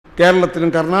കേരളത്തിലും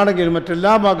കർണാടകയിലും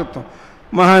മറ്റെല്ലാ ഭാഗത്തും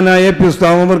മഹാനായ പി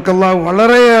ഉസ്താദ് അവർക്ക് അല്ലാഹു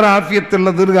വളരെയേറെ ആഫിയത്തുള്ള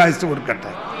ദീർഘായുസ്സ്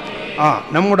കൊടുക്കട്ടെ.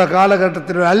 നമ്മുടെ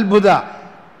കാലഘട്ടത്തിൽ ഒരു അത്ഭുത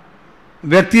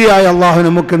വ്യക്തിയായ അള്ളാഹു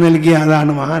നമുക്ക് നൽകിയ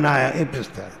അതാണ് മഹാനായ എ പി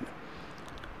ഉസ്താദ്.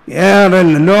 ഏറെ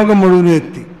ലോകം മുഴുവനും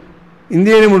എത്തി,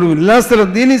 ഇന്ത്യയിൽ മുഴുവൻ എല്ലാ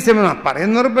സ്ഥലത്തും ദീനി സെമിനാർ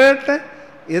പറയുന്നവർ പോയിട്ട്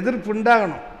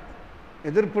എതിർപ്പുണ്ടാകണം.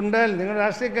 എതിർപ്പുണ്ടായാലും നിങ്ങൾ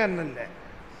രാഷ്ട്രീയക്കാരനല്ലേ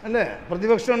അല്ലേ?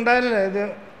 പ്രതിപക്ഷം ഉണ്ടായാലല്ലേ ഇത്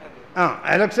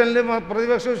ഇലക്ഷനിൽ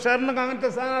പ്രതിപക്ഷ ഉഷാറിനൊക്കെ അങ്ങനത്തെ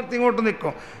സ്ഥാനാർത്ഥി ഇങ്ങോട്ട്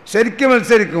നിൽക്കും, ശരിക്കും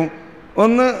മത്സരിക്കും,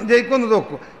 ഒന്ന് ജയിക്കും ഒന്ന്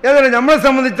തോക്കും. ഏതായാലും നമ്മളെ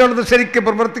സംബന്ധിച്ചിടത്തോളം ശരിക്കും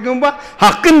പ്രവർത്തിക്കുമ്പോൾ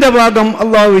ഹക്കിൻ്റെ ഭാഗം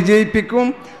അള്ളാഹു വിജയിപ്പിക്കും,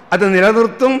 അത്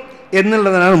നിലനിർത്തും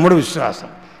എന്നുള്ളതാണ് നമ്മുടെ വിശ്വാസം.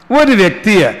 ഒരു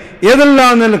വ്യക്തിയെ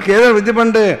ഏതെല്ലാം നിലക്ക് ഇത്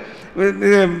പണ്ട്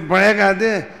പഴയ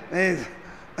കാലത്ത്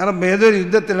ഏതൊരു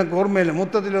യുദ്ധത്തിലൊക്കെ ഓർമ്മയില്ല,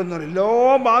 മൊത്തത്തിലൊന്നും എല്ലാ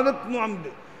ഭാഗത്തുനിന്നും അമ്പ്,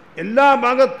 എല്ലാ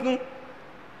ഭാഗത്തുനിന്നും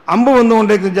അമ്പ്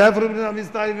വന്നുകൊണ്ടേക്കും. ജാഫർ ബിൻ അബീ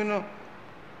താലിബിനോ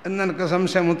എന്നെനിക്ക്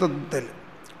സംശയം, മൊത്തത്തിൽ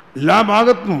എല്ലാ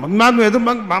ഭാഗത്തും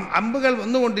അമ്പുകൾ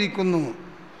വന്നുകൊണ്ടിരിക്കുന്നു.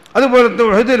 അതുപോലത്തെ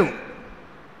ഉഹദിലും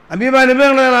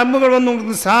അബീബാനുഭവങ്ങളെ അമ്പുകൾ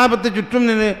വന്നുകൊണ്ടിരിക്കുന്ന സഹാബത്തെ ചുറ്റും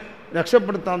നിന്ന്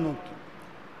രക്ഷപ്പെടുത്താൻ നോക്കി.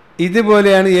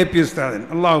 ഇതുപോലെയാണ് എ പി ഉസ്താദിന്,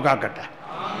 അള്ളാഹു കാക്കട്ടെ.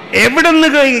 എവിടെ നിന്ന്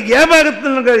കഴിയും, ഏ ഭാഗത്ത്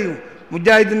നിന്ന് കഴിയും.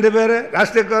 മുജാഹിദിൻ്റെ പേര്,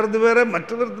 രാഷ്ട്രീയക്കാരുടെ പേര്,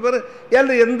 മറ്റുള്ളവരുടെ പേര്,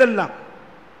 എന്തെല്ലാം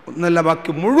ഒന്നല്ല,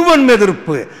 ബാക്കി മുഴുവൻ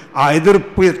എതിർപ്പ്. ആ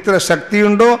എതിർപ്പ് എത്ര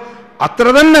ശക്തിയുണ്ടോ അത്ര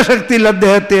തന്നെ ശക്തിയിൽ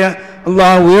അദ്ദേഹത്തെ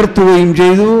അള്ളാഹു ഉയർത്തുകയും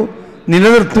ചെയ്തു,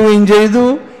 നിലനിർത്തുകയും ചെയ്തു.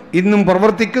 ഇന്നും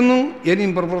പ്രവർത്തിക്കുന്നു,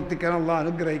 ഇനിയും പ്രവർത്തിക്കാൻ അള്ളാഹു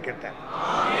അനുഗ്രഹിക്കട്ടെ.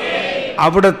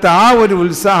 അവിടുത്തെ ആ ഒരു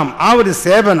ഉത്സാഹം, ആ ഒരു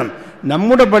സേവനം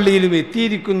നമ്മുടെ പള്ളിയിലും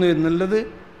എത്തിയിരിക്കുന്നു എന്നുള്ളത്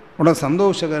വളരെ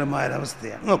സന്തോഷകരമായ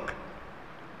അവസ്ഥയാണ്. നോക്ക്,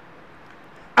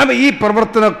 അപ്പം ഈ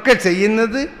പ്രവർത്തനമൊക്കെ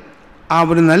ചെയ്യുന്നത് ആ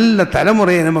ഒരു നല്ല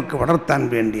തലമുറയെ നമുക്ക് വളർത്താൻ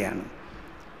വേണ്ടിയാണ്.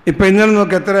 ഇപ്പം ഇന്നലെ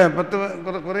നോക്ക്, എത്ര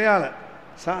കുറേ ആൾ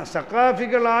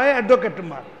സഖാഫികളായ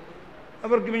അഡ്വക്കറ്റുമാർ,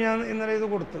 അവർക്ക് ഞാൻ ഇന്നലെ ഇത്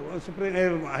കൊടുത്തു,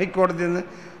 ഹൈക്കോടതിയിൽ നിന്ന്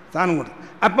സ്ഥാനം കൊടുത്തു.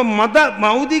 അപ്പം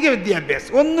മൗലിക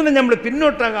വിദ്യാഭ്യാസം ഒന്നിനും നമ്മൾ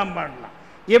പിന്നോട്ടാകാൻ പാടില്ല,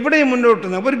 എവിടെയും മുന്നോട്ട്.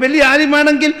 ഒരു വലിയ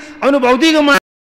ആലിമാണെങ്കിൽ അവന് ഭൗതികമായ